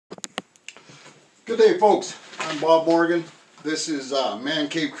Good day, folks. I'm Bob Morgan. This is Man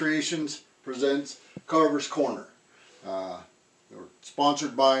Cave Creations presents Carver's Corner. We're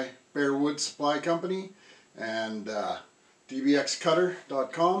sponsored by Bearwood Supply Company and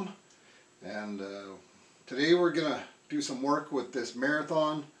dbxcutter.com. And today we're going to do some work with this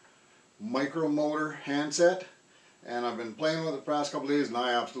Marathon micro motor handset. And I've been playing with it the past couple days and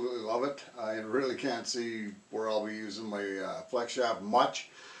I absolutely love it. I really can't see where I'll be using my flex shaft much.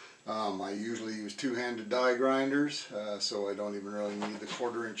 I usually use two-handed die grinders, so I don't even really need the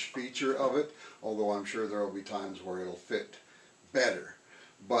 1/4 inch feature of it, although I'm sure there will be times where it'll fit better.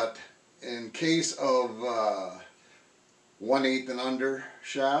 But in case of 1/8 and under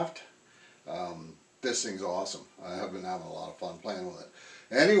shaft, this thing's awesome. I have been having a lot of fun playing with it.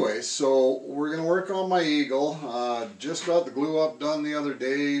 Anyway, so we're going to work on my eagle. Just got the glue up done the other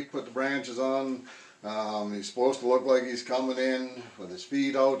day, put the branches on. He's supposed to look like he's coming in with his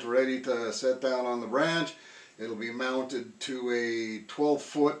feet out ready to set down on the branch. It'll be mounted to a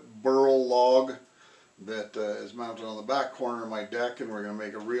 12-foot burl log that is mounted on the back corner of my deck, and we're going to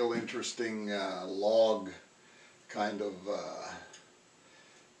make a real interesting log kind of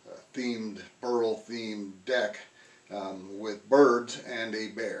burl themed deck with birds and a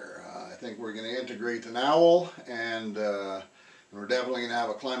bear. I think we're going to integrate an owl and we're definitely going to have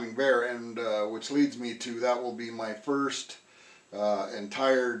a climbing bear, and which leads me to that will be my first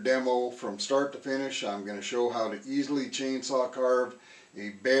entire demo from start to finish. I'm going to show how to easily chainsaw carve a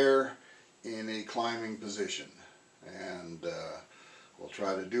bear in a climbing position, and we'll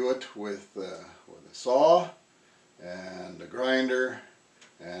try to do it with a saw and a grinder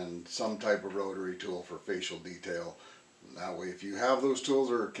and some type of rotary tool for facial detail. And that way, if you have those tools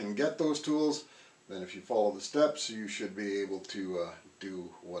or can get those tools, then if you follow the steps, you should be able to do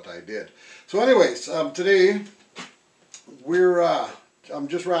what I did. So anyways, today I'm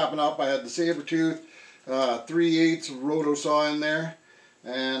just wrapping up. I had the Sabertooth 3/8 roto saw in there,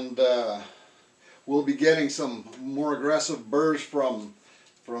 and we'll be getting some more aggressive burrs from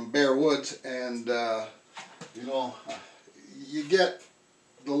Bear Woods, and you know, you get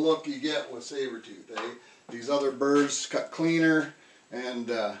the look you get with Sabertooth, eh? These other burrs cut cleaner, and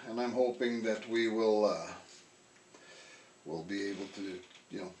I'm hoping that we will be able to,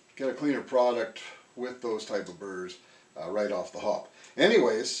 get a cleaner product with those type of burrs right off the hop.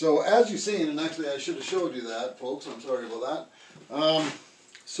 Anyways, so as you've seen, and actually I should have showed you that, folks, I'm sorry about that.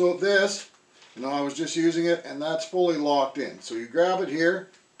 So this, I was just using it, and that's fully locked in. So you grab it here,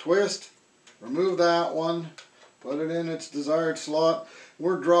 twist, remove that one, put it in its desired slot.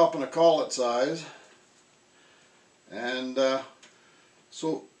 We're dropping a collet size, and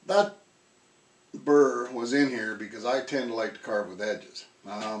so that burr was in here because I tend to like to carve with edges.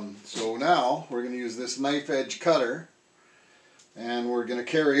 So now we're going to use this knife edge cutter, and we're going to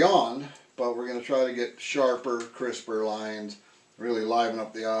carry on, but we're going to try to get sharper, crisper lines, really liven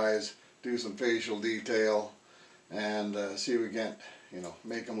up the eyes, do some facial detail, and see if we can't,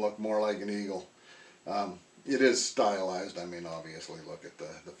 make them look more like an eagle. It is stylized. I mean, obviously, look at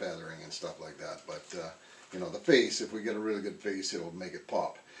the feathering and stuff like that, but the face, if we get a really good face, it'll make it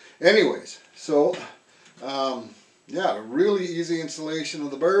pop. Anyways, so yeah, a really easy installation of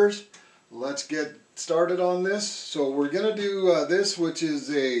the burrs. Let's get started on this. So we're gonna do this, which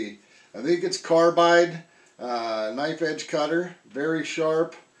is I think it's carbide knife edge cutter, very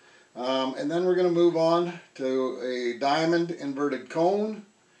sharp, and then we're gonna move on to a diamond inverted cone,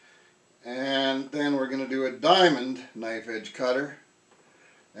 and then we're gonna do a diamond knife edge cutter.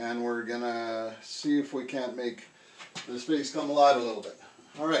 And we're gonna see if we can't make this face come alive a little bit.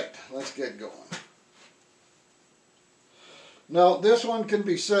 Alright, let's get going. Now this one can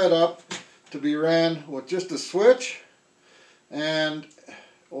be set up to be ran with just a switch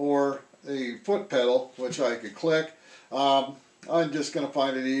or a foot pedal, which I could click. I'm just gonna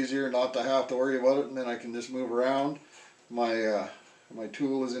find it easier not to have to worry about it, and then I can just move around. My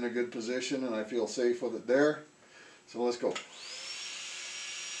tool is in a good position and I feel safe with it there. So let's go.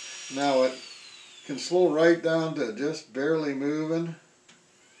 Now it can slow right down to just barely moving,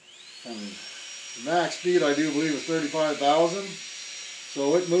 and max speed I do believe is 35,000,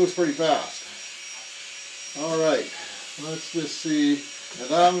 so it moves pretty fast. Alright, let's just see,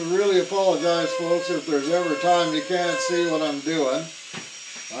 and I really apologize, folks, if there's ever a time you can't see what I'm doing.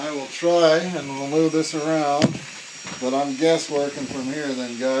 I will try and we'll move this around, but I'm guessworking from here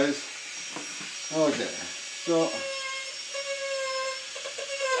then, guys. Okay, so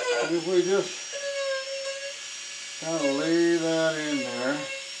if we just kind of lay that in there,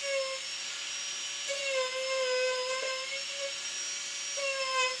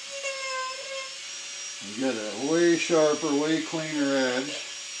 and get a way sharper, way cleaner edge.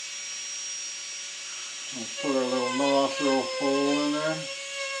 Let's put our little nostril hole in there.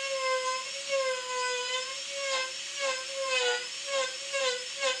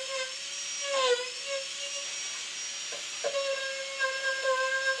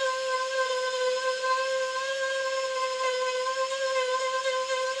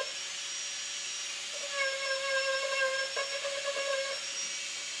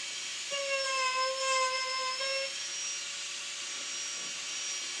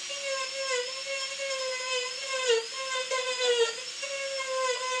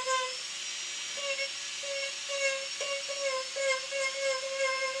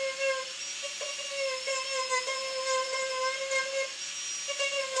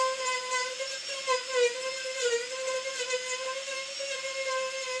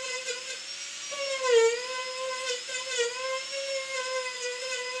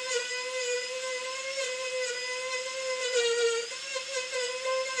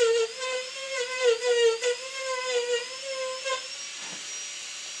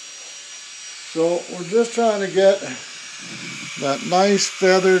 So we're just trying to get that nice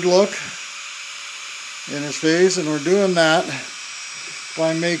feathered look in his face, and we're doing that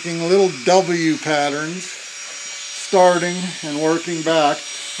by making little W patterns, starting and working back,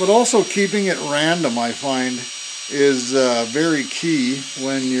 but also keeping it random, I find, is very key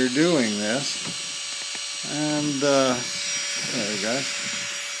when you're doing this. And there you go.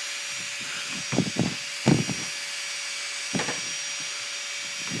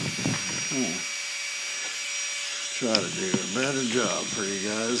 Try to do a better job for you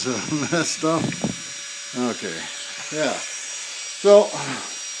guys on that stuff. Okay, yeah. So,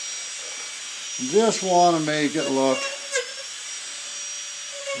 just want to make it look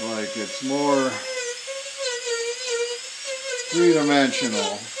like it's more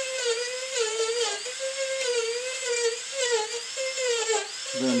three-dimensional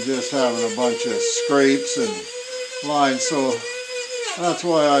than just having a bunch of scrapes and lines. So that's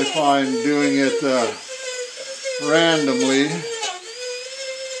why I find doing it randomly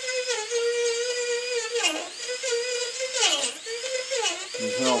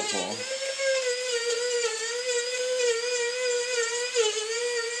is helpful.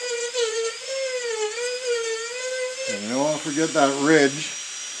 And you don't want to forget that ridge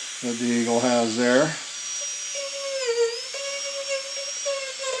that the eagle has there.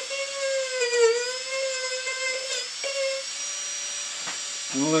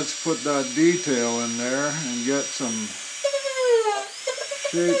 And let's put that detail in there and get some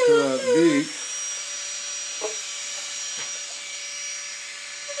shape to that beak.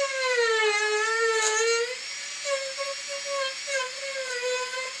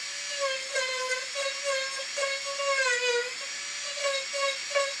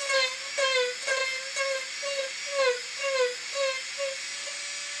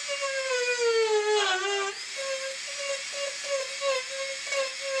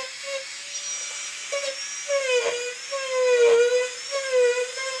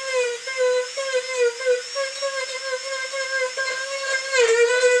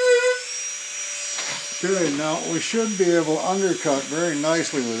 Okay, now we should be able to undercut very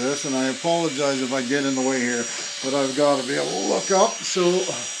nicely with this, and I apologize if I get in the way here, but I've got to be able to look up, so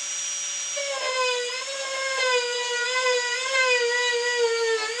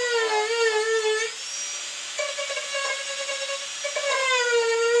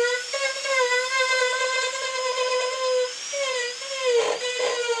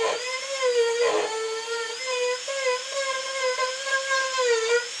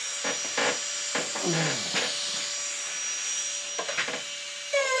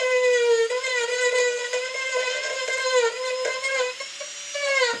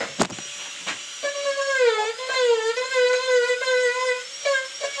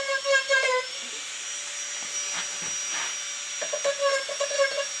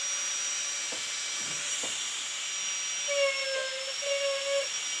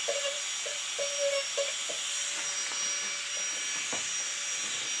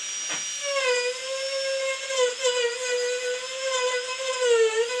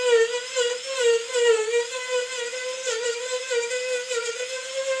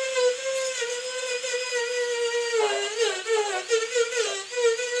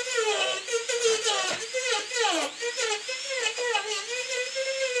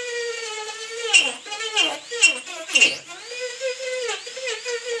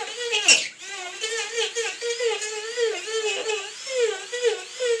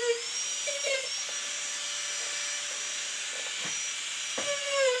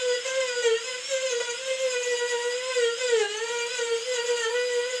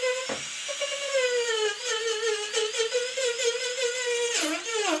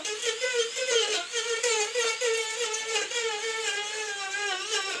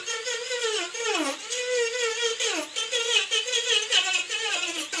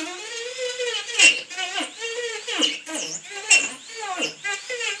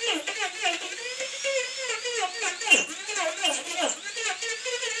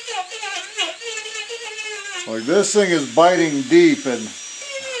Like, this thing is biting deep, and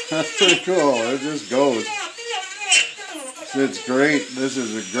that's pretty cool. It just goes. It's great. This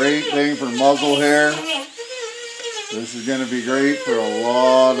is a great thing for muzzle hair. This is going to be great for a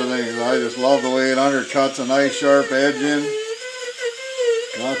lot of things. I just love the way it undercuts a nice sharp edge in.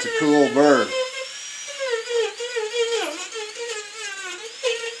 That's a cool burr.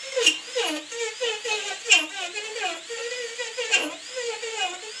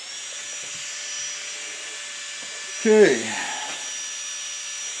 Okay,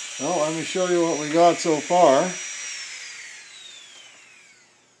 well, let me show you what we got so far.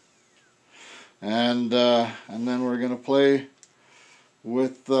 And then we're going to play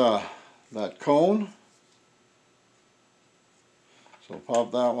with that cone. So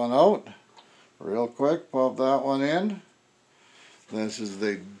pop that one out real quick, pop that one in. This is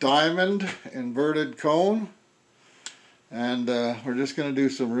the diamond inverted cone. And we're just going to do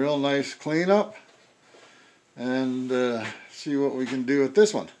some real nice cleanup and see what we can do with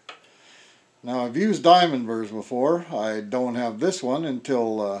this one. Now, I've used diamond burrs before. I don't have this one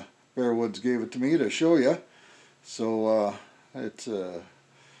until Bearwoods gave it to me to show you. So it's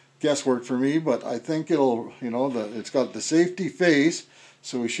guesswork for me, but I think it'll, you know, it's got the safety face,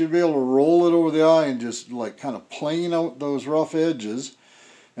 so we should be able to roll it over the eye and just like kind of plane out those rough edges,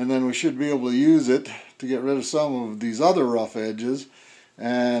 and then we should be able to use it to get rid of some of these other rough edges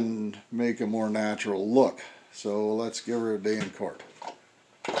and make a more natural look. So let's give her a day in court.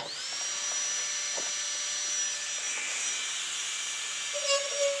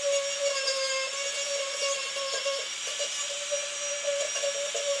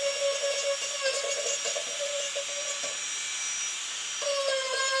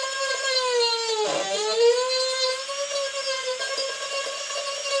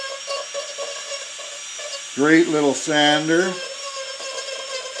 Great little sander.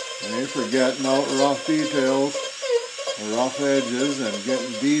 Okay, for getting out rough details, rough edges, and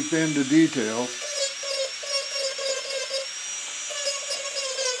getting deep into details.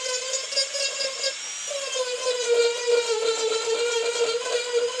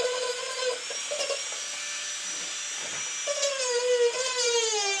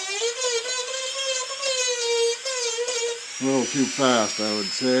 A little too fast, I would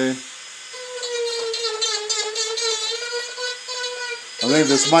say. I think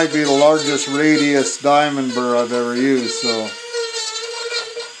this might be the largest radius diamond burr I've ever used, so.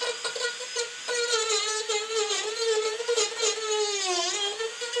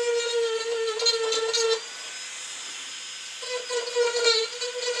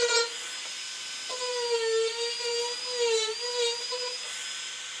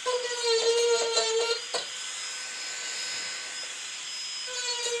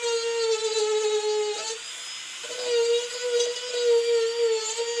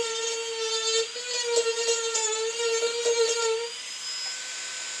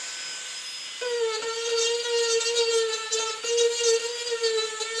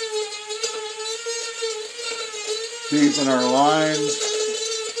 Keeping our lines,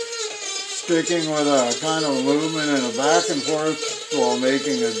 sticking with a kind of movement and a back and forth while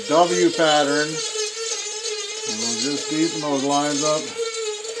making a W pattern. And we'll just deepen those lines up,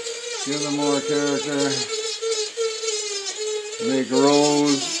 give them more character, make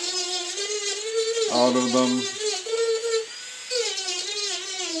rows out of them.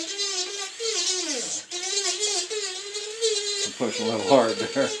 I push a little hard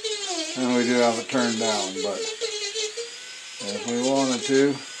there, and we do have it turned down, but if we wanted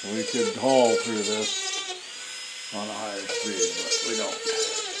to, we could haul through this on a higher speed, but we don't.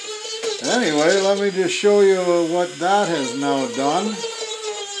 Anyway, let me just show you what that has now done.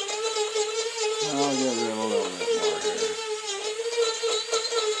 I'll give it a little bit more here.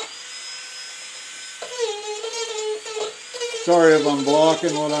 Sorry if I'm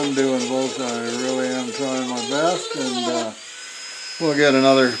blocking what I'm doing, folks. I really am trying my best, and we'll get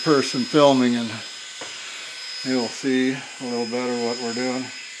another person filming and you'll see a little better what we're doing.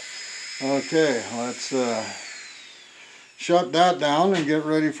 Okay, let's shut that down and get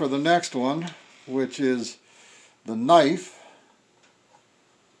ready for the next one, which is the knife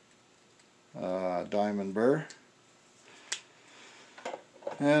diamond burr.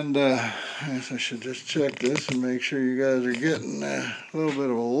 And I guess I should just check this and make sure you guys are getting a little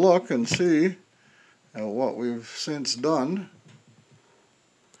bit of a look and see at what we've since done.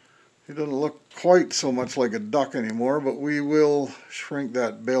 He doesn't look quite so much like a duck anymore, but we will shrink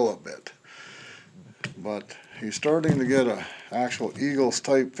that bill a bit. But he's starting to get an actual eagle's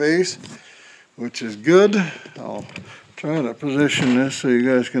type face, which is good. I'll try to position this so you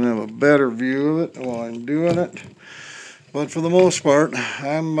guys can have a better view of it while I'm doing it. But for the most part,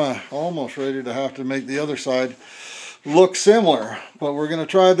 I'm almost ready to have to make the other side look similar. But we're going to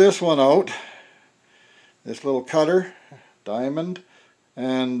try this one out. This little cutter, diamond,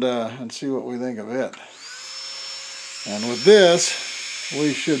 and see what we think of it. And with this,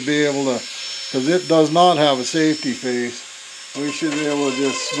 we should be able to, because it does not have a safety face, we should be able to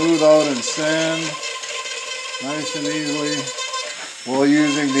just smooth out and sand nice and easily while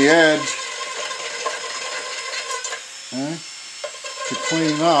using the edge to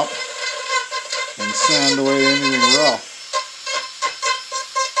clean up and sand away anything rough.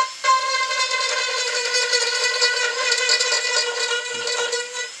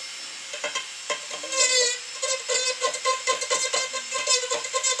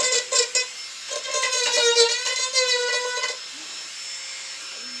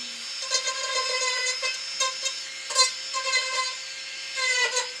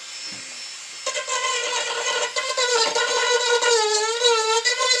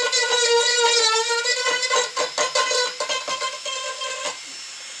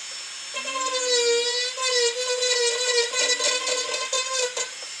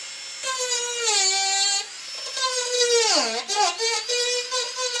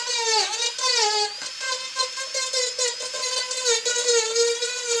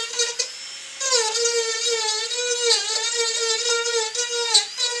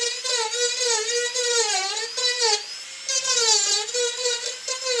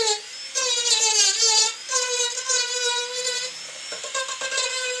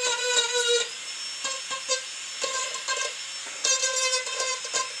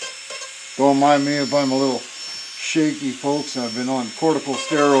 Don't mind me if I'm a little shaky, folks. I've been on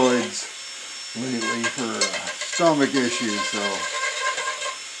corticosteroids lately for stomach issues, so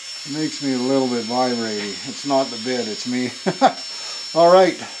it makes me a little bit vibrating. It's not the bit, it's me.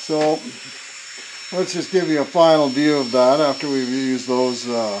 Alright, so let's just give you a final view of that after we've used those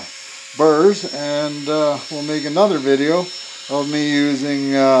burrs, and we'll make another video of me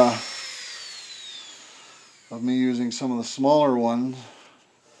using some of the smaller ones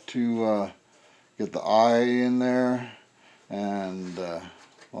to get the eye in there, and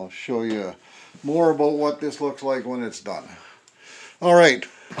I'll show you more about what this looks like when it's done. Alright,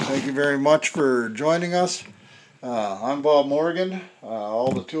 thank you very much for joining us. I'm Bob Morgan.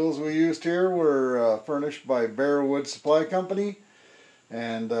 All the tools we used here were furnished by Bear Wood Supply Company,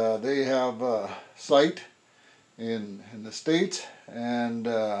 and they have a site in the States, and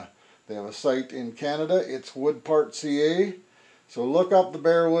they have a site in Canada. It's Woodpart.ca. So look up the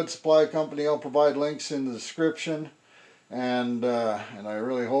Bear Wood Supply Company. I'll provide links in the description, and I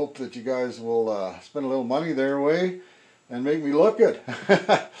really hope that you guys will spend a little money their way and make me look good.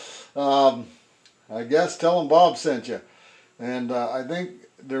 I guess tell them Bob sent you. And I think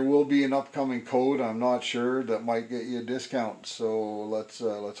there will be an upcoming code, I'm not sure, that might get you a discount. So let's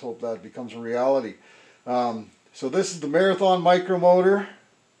hope that becomes a reality. So this is the Marathon Micromotor.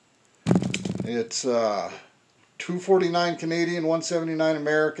 It's $249 Canadian, $179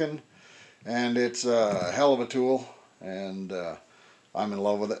 American, and it's a hell of a tool, and I'm in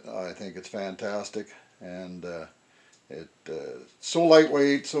love with it. I think it's fantastic, and it's so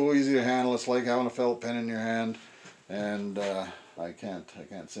lightweight, so easy to handle. It's like having a felt pen in your hand, and I can't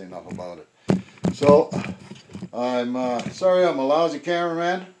say enough about it. So I'm sorry I'm a lousy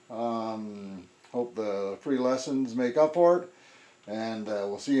cameraman. Hope the free lessons make up for it, and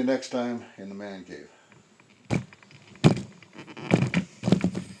we'll see you next time in the man cave.